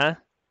yet, huh?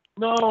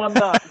 No, I'm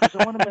not. Because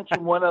I want to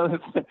mention one other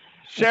thing.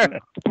 Sure.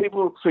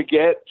 People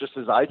forget, just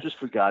as I just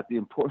forgot, the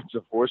importance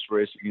of horse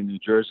racing in New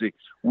Jersey.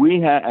 We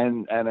have,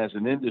 and as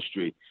an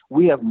industry,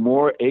 we have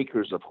more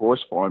acres of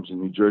horse farms in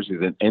New Jersey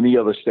than any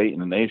other state in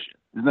the nation.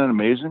 Isn't that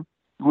amazing?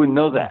 You wouldn't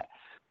know that.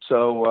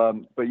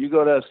 So, but you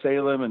go to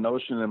Salem and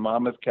Ocean and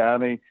Monmouth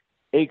County,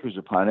 acres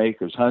upon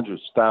acres,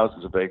 hundreds,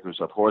 thousands of acres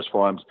of horse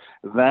farms.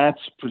 That's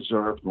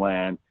preserved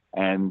land,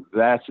 and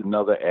that's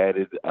another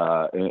added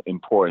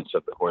importance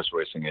of the horse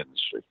racing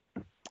industry.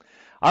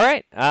 All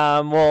right.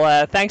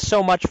 Thanks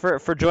so much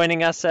for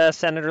joining us,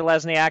 Senator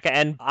Lesniak.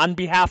 And on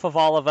behalf of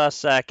all of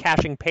us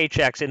cashing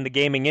paychecks in the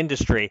gaming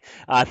industry,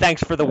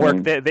 thanks for the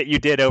work that you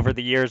did over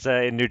the years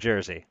in New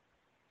Jersey.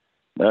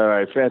 All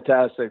right.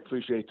 Fantastic.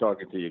 Appreciate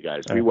talking to you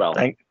guys. Be well.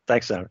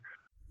 Thanks, Senator.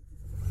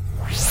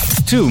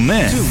 Two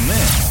men.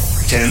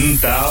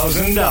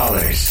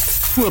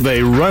 $10,000. Will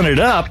they run it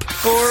up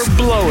or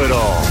blow it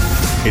all?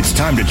 It's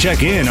time to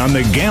check in on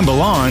the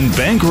Gamble On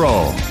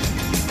Bankroll.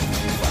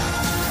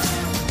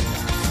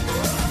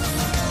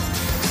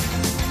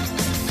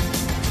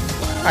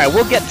 All right,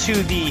 we'll get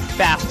to the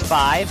Fast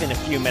Five in a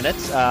few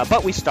minutes,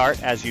 but we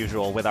start, as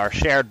usual, with our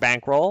shared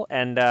bankroll.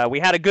 And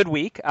we had a good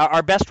week,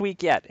 our best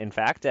week yet, in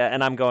fact,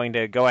 and I'm going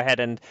to go ahead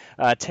and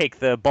take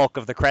the bulk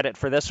of the credit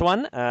for this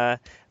one. I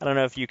don't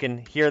know if you can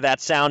hear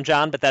that sound,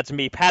 John, but that's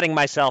me patting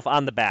myself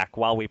on the back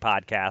while we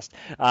podcast.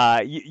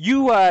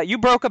 You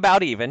broke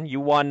about even.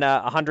 You won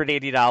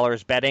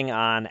 $180 betting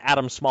on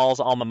Adam Small's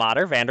alma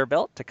mater,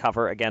 Vanderbilt, to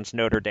cover against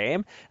Notre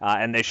Dame,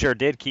 and they sure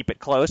did keep it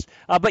close.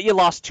 But you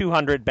lost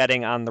 $200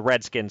 betting on the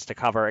Redskins to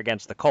cover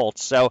against the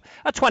Colts, so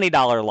a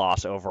 $20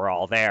 loss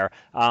overall there.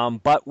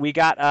 But we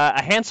got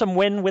a handsome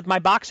win with my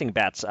boxing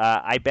bets.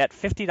 I bet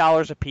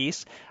 $50 a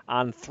piece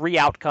on 3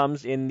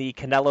 outcomes in the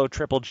Canelo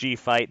Triple G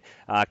fight.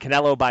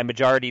 Canelo by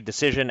majority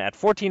decision at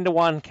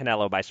 14-1,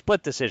 Canelo by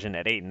split decision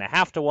at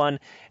 8.5-1,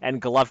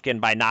 and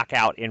Golovkin by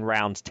knockout in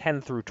rounds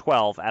 10 through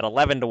 12 at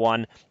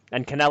 11-1.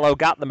 and Canelo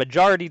got the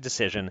majority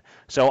decision.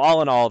 So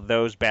all in all,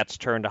 those bets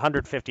turned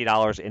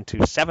 $150 into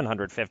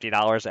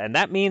 $750, and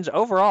that means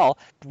overall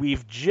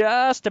we've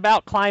just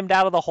about climbed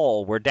out of the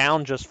hole. We're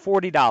down just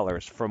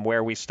 $40 from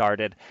where we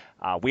started.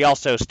 We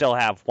also still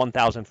have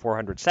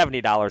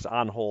 $1,470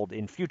 on hold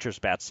in futures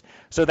bets,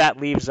 so that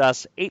leaves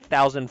us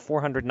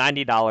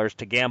 $8,490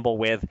 to gamble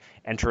with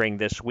entering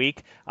this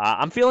week.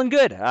 I'm feeling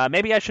good.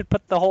 Maybe I should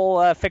put the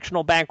whole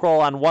fictional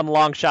bankroll on one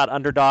long shot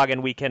underdog,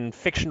 and we can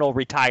fictional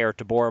retire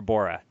to Bora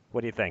Bora.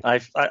 What do you think?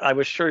 I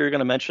was sure you were going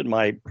to mention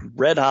my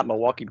red-hot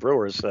Milwaukee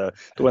Brewers to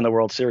win the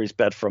World Series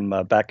bet from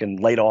back in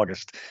late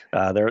August.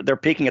 They're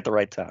peaking at the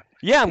right time.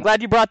 Yeah, I'm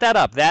glad you brought that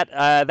up.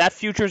 That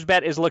futures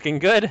bet is looking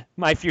good.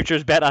 My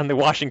futures bet on the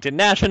Washington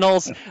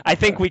Nationals, I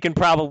think we can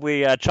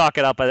probably chalk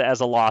it up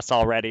as a loss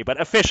already, but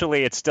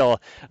officially it's still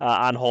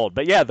on hold.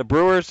 But yeah, the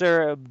Brewers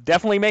are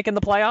definitely making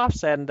the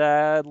playoffs and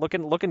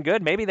looking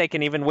good. Maybe they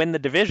can even win the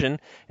division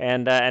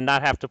and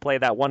not have to play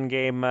that one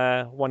game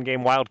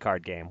wild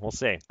card game. We'll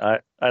see.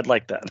 I'd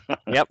like that.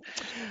 Yep.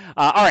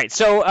 All right.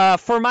 So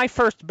for my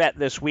first bet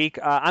this week,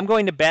 I'm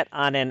going to bet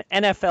on an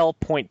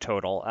NFL point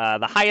total.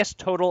 The highest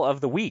total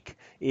of the week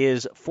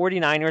is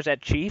 49ers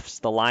at Chiefs.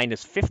 The line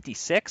is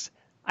 56.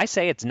 I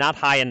say it's not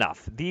high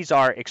enough. These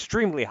are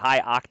extremely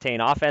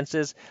high-octane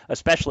offenses,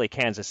 especially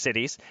Kansas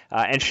City's,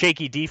 and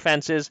shaky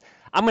defenses.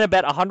 I'm going to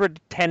bet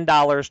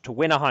 $110 to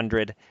win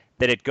 100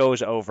 that it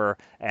goes over.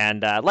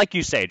 And like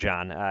you say,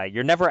 John,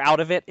 you're never out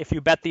of it if you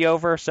bet the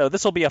over, so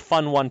this will be a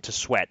fun one to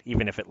sweat,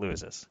 even if it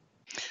loses.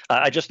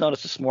 I just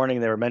noticed this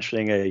morning they were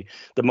mentioning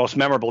the most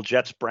memorable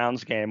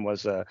Jets-Browns game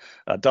was a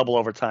double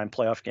overtime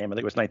playoff game. I think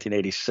it was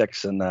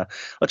 1986. And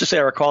let's just say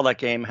I recall that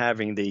game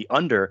having the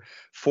under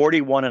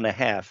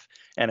 41.5,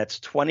 and it's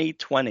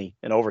 20-20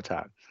 in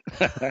overtime.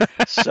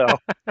 So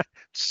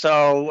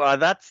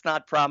that's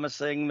not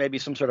promising. Maybe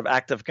some sort of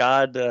act of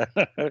God,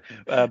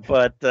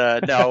 but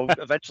no.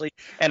 Eventually,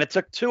 and it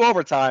took 2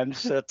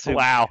 overtimes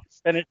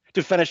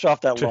to finish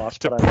off that loss.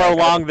 To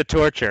prolong the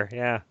torture.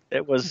 Yeah.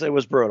 It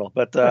was brutal.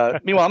 But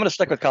meanwhile, I'm going to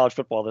stick with college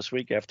football this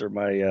week after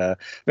my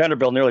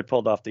Vanderbilt nearly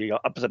pulled off the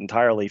opposite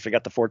entirely.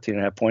 Forgot the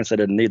 14.5 points. I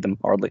didn't need them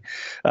hardly.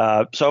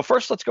 So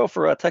first, let's go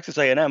for Texas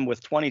A&M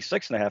with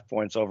 26.5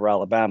 points over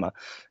Alabama.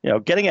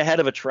 Getting ahead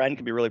of a trend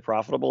can be really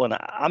profitable, and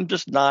I'm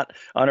just not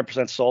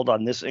 100% sold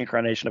on this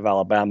incarnation of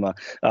Alabama.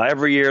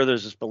 Every year,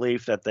 there's this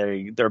belief that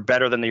they're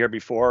better than the year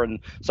before, and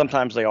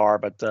sometimes they are.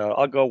 But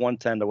I'll go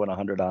 110 to win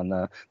 100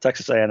 on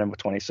Texas A&M with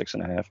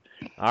 26.5.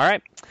 All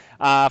right.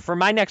 For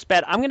my next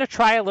bet, I'm going to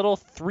try a little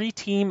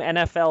 3-team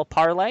NFL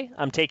parlay.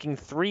 I'm taking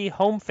 3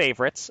 home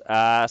favorites,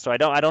 so I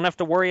don't have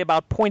to worry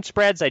about point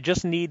spreads. I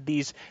just need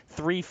these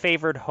 3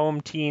 favored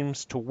home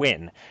teams to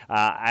win.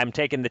 I'm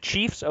taking the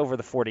Chiefs over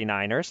the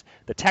 49ers,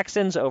 the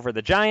Texans over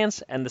the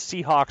Giants, and the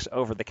Seahawks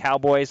over the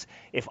Cowboys.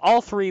 If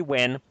all 3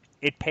 win,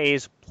 it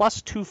pays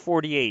plus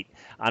 248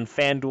 on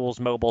FanDuel's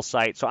mobile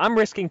site. So I'm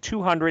risking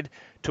 200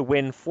 to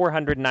win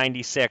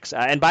 496.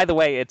 And by the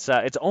way, it's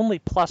only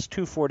plus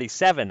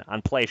 247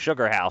 on Play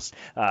Sugar House.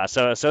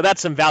 So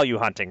that's some value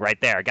hunting right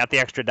there. Got the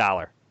extra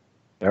 $1.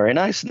 Very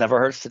nice. Never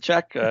hurts to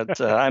check.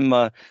 I'm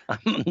not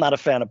a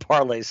fan of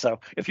parlays,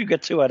 so if you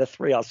get 2 out of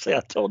 3, I'll say I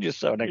told you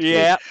so next week.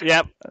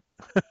 Yep.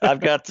 I've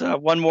got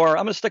one more.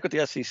 I'm going to stick with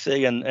the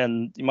SEC,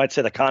 and you might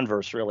say the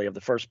converse, really, of the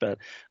first bet.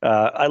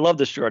 I love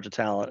this Georgia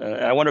talent,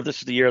 and I wonder if this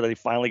is the year that they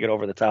finally get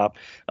over the top.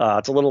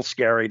 It's a little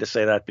scary to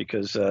say that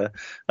because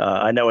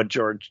I know a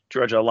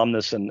Georgia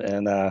alumnus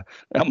and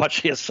how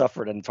much he has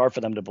suffered, and it's hard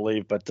for them to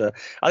believe. But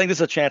I think this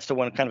is a chance to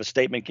win kind of a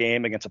statement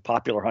game against a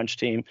popular hunch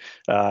team.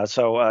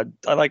 So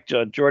I like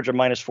Georgia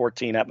minus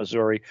 14 at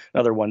Missouri,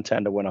 another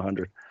 110 to win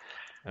 100.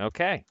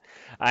 Okay.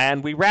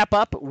 And we wrap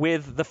up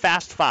with the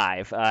Fast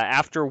Five.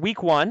 After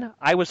week 1,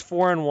 I was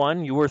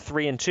 4-1, you were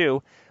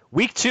 3-2.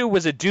 Week 2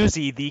 was a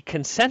doozy. The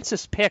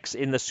consensus picks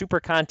in the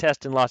Super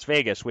Contest in Las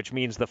Vegas, which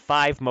means the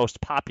 5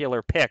 most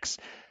popular picks,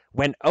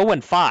 went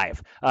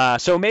 0-5.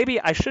 So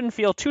maybe I shouldn't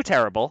feel too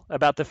terrible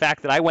about the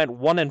fact that I went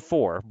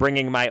 1-4,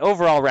 bringing my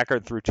overall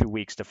record through 2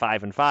 weeks to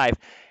 5-5.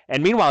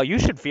 And meanwhile, you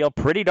should feel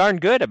pretty darn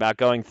good about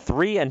going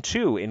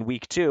 3-2 in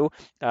week 2.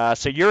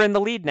 So you're in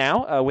the lead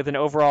now with an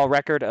overall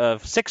record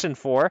of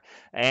 6-4.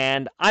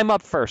 And I'm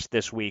up first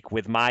this week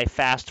with my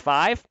Fast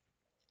Five.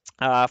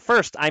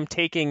 First, I'm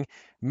taking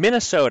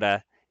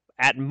Minnesota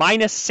at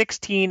minus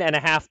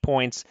 16.5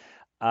 points.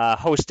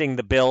 Hosting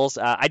the Bills.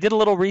 I did a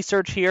little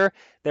research here.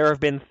 There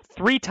have been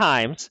 3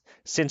 times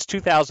since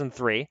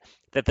 2003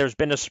 that there's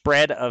been a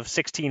spread of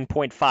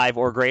 16.5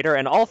 or greater,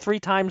 and all 3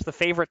 times the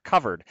favorite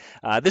covered.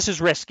 This is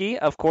risky,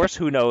 of course.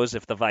 Who knows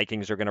if the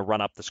Vikings are going to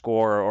run up the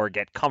score or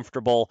get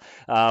comfortable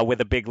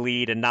with a big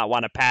lead and not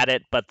want to pad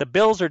it, but the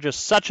Bills are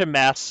just such a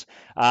mess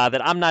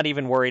that I'm not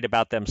even worried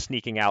about them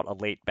sneaking out a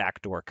late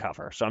backdoor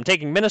cover. So I'm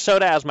taking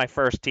Minnesota as my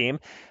first team.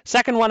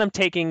 Second one, I'm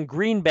taking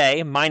Green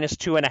Bay minus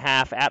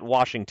 2.5 at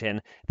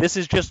Washington. This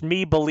is just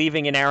me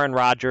believing in Aaron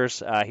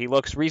Rodgers. He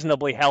looks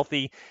reasonably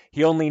healthy.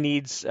 He only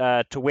needs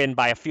to win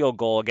by a field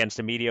goal against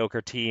a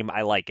mediocre team.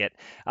 I like it.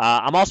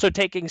 I'm also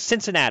taking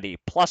Cincinnati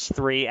plus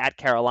 3 at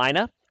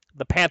Carolina.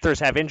 The Panthers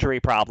have injury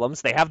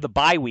problems. They have the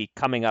bye week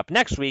coming up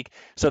next week,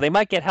 so they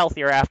might get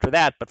healthier after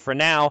that. But for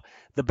now,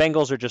 the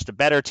Bengals are just a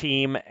better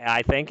team,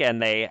 I think,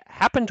 and they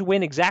happen to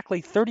win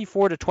exactly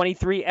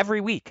 34-23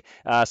 every week.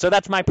 So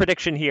that's my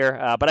prediction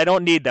here, but I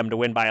don't need them to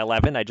win by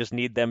 11. I just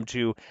need them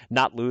to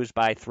not lose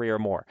by 3 or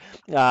more.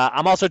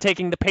 I'm also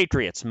taking the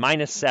Patriots,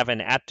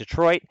 -7 at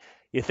Detroit.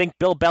 You think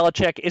Bill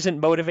Belichick isn't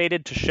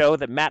motivated to show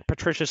that Matt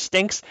Patricia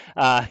stinks?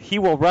 He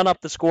will run up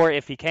the score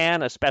if he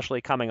can,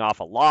 especially coming off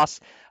a loss.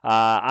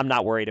 I'm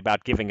not worried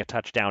about giving a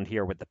touchdown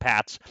here with the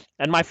Pats.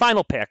 And my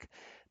final pick,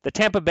 the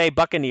Tampa Bay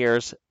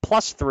Buccaneers,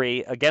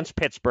 +3 against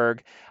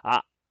Pittsburgh.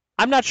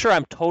 I'm not sure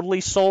I'm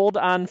totally sold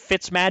on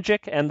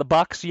Fitzmagic and the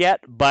Bucs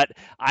yet, but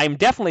I'm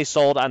definitely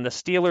sold on the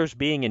Steelers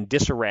being in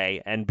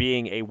disarray and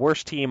being a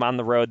worse team on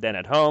the road than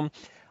at home.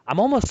 I'm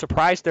almost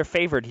surprised they're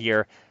favored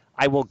here.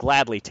 I will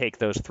gladly take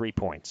those 3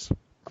 points.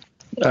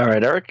 All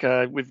right, Eric,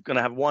 we're going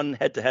to have one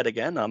head-to-head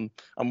again. I'm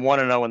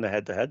 1-0 in the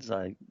head-to-heads.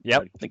 I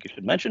think you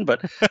should mention,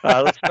 but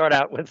let's start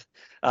out with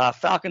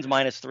Falcons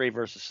 -3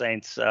 versus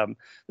Saints.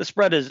 The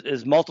spread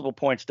is multiple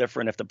points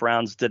different if the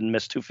Browns didn't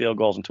miss 2 field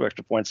goals and 2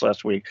 extra points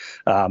last week.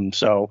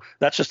 So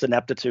that's just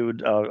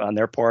ineptitude on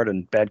their part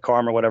and bad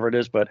karma, whatever it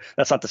is, but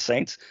that's not the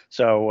Saints.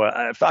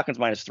 So Falcons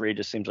 -3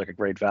 just seems like a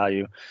great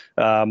value.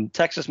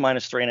 Texas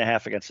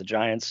 -3.5 against the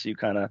Giants. You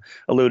kind of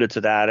alluded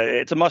to that.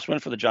 It's a must-win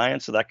for the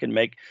Giants, so that can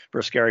make for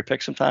a scary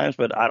pick sometimes,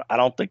 but I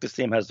don't think this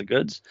team has the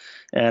goods,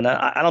 and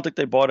I don't think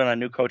they bought in on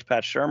new coach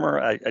Pat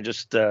Shurmur. I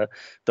just the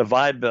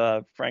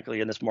vibe,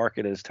 frankly, in this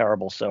market is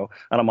terrible, so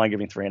I don't mind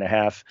giving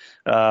 3.5.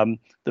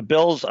 The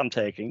Bills I'm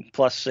taking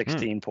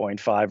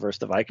 +16.5 versus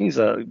the Vikings.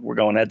 We're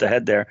going head to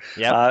head there.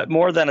 Yep.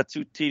 More than a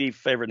 2 TD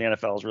favorite in the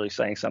NFL is really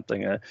saying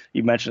something.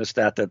 You mentioned a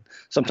stat that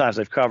sometimes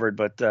they've covered,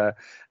 but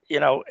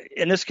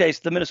in this case,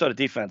 the Minnesota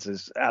defense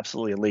is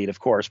absolutely elite,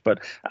 of course, but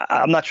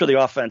I'm not sure the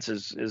offense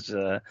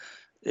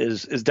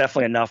is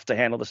definitely enough to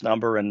handle this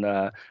number. And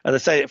as I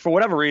say, for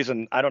whatever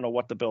reason, I don't know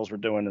what the Bills were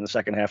doing in the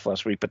second half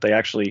last week, but they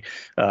actually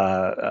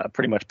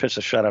pretty much pitched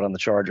a shutout on the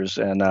Chargers.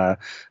 And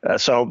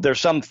so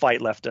there's some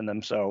fight left in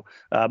them. So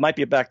it might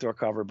be a backdoor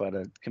cover, but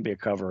it can be a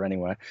cover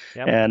anyway.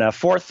 Yep. And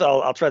fourth,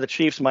 I'll try the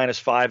Chiefs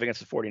 -5 against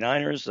the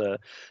 49ers. A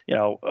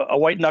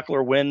white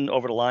knuckler win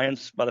over the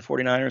Lions by the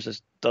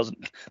 49ers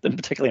doesn't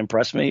particularly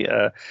impress me.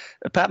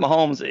 Pat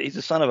Mahomes, he's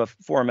the son of a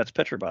former Mets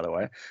pitcher, by the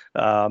way.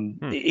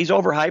 He's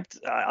overhyped,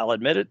 I'll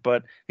admit it,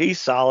 but he's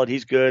solid,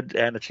 he's good,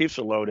 and the Chiefs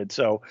are loaded.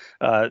 So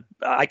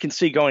I can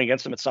see going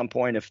against them at some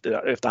point if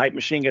the hype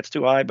machine gets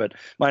too high, but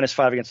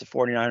 -5 against the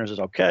 49ers is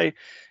okay.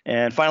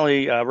 And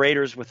finally,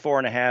 Raiders with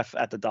 4.5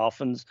 at the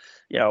Dolphins.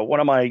 One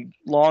of my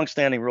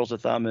long-standing rules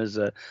of thumb is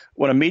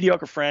when a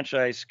mediocre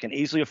franchise can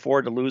easily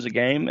afford to lose a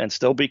game and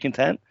still be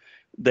content,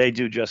 they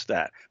do just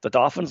that. The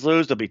Dolphins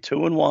lose, they'll be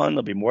 2-1,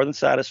 they'll be more than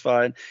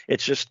satisfied.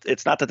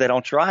 It's not that they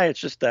don't try,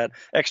 it's just that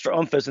extra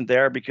oomph isn't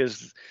there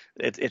because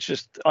it's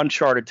just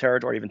uncharted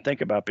territory to even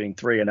think about being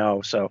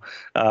 3-0. So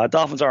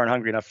Dolphins aren't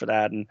hungry enough for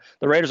that. And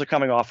the Raiders are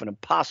coming off an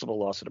impossible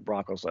loss to the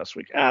Broncos last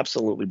week.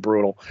 Absolutely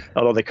brutal.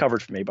 Although they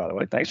covered for me, by the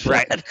way. Thanks for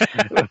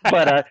that.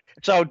 But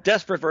so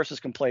desperate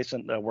versus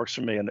complacent works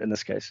for me in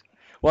this case.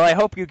 Well, I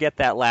hope you get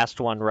that last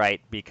one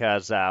right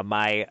because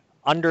my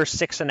under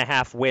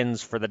 6.5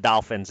 wins for the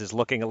Dolphins is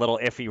looking a little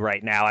iffy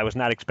right now. I was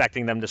not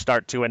expecting them to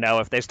start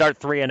 2-0. If they start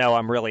 3-0,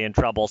 I'm really in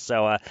trouble.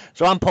 So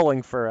I'm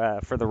pulling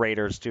for the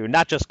Raiders to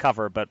not just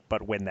cover, but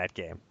win that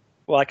game.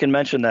 Well, I can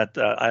mention that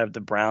I have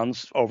the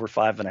Browns over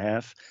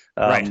 5.5.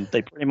 Right.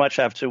 They pretty much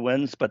have 2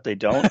 wins, but they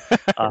don't.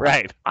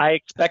 Right.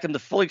 I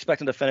fully expect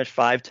them to finish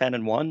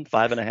 5-10-1.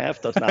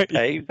 5.5 does not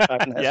pay.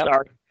 5.5. Yep.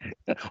 Sorry.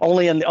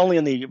 Only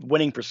in the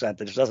winning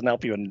percentage. Doesn't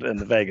help you in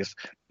the Vegas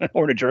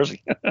or New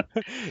Jersey.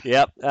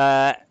 Yep.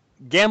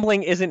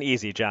 Gambling isn't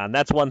easy, John.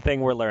 That's one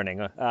thing we're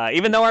learning.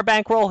 Even though our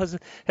bankroll has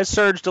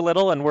surged a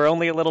little and we're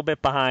only a little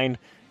bit behind,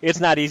 it's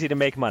not easy to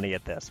make money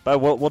at this. But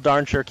we'll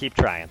darn sure keep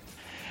trying.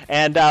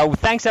 And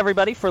thanks,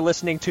 everybody, for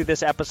listening to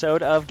this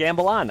episode of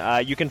Gamble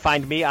On. You can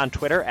find me on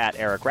Twitter at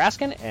Eric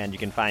Raskin, and you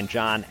can find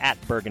John at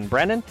Bergen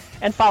Brennan,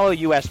 and follow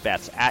US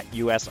Bets at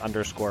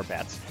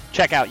US_bets.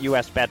 Check out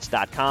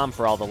usbets.com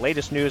for all the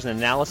latest news and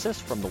analysis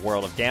from the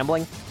world of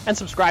gambling, and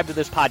subscribe to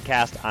this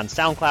podcast on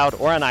SoundCloud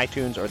or on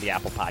iTunes or the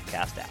Apple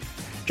Podcast app.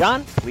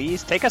 John,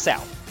 please take us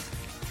out.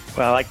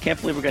 Well, I can't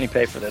believe we're getting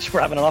paid for this.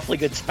 We're having an awfully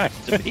good time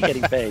to be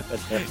getting paid. But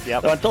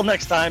yep. So until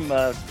next time,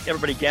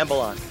 everybody gamble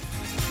on.